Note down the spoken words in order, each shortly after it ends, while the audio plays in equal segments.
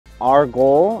Our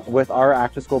goal with our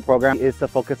after-school program is to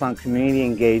focus on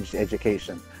community-engaged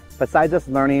education. Besides just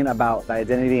learning about the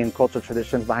identity and cultural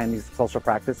traditions behind these social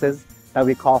practices that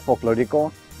we call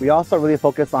Folklorico, we also really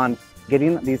focus on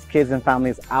getting these kids and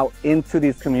families out into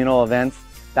these communal events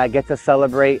that get to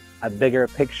celebrate a bigger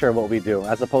picture of what we do,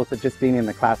 as opposed to just being in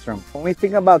the classroom. When we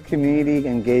think about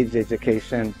community-engaged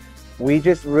education, we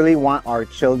just really want our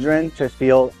children to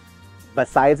feel,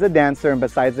 besides the dancer and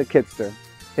besides the kidster,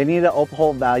 they need to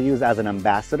uphold values as an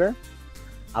ambassador,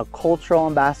 a cultural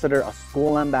ambassador, a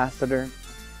school ambassador,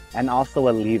 and also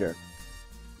a leader.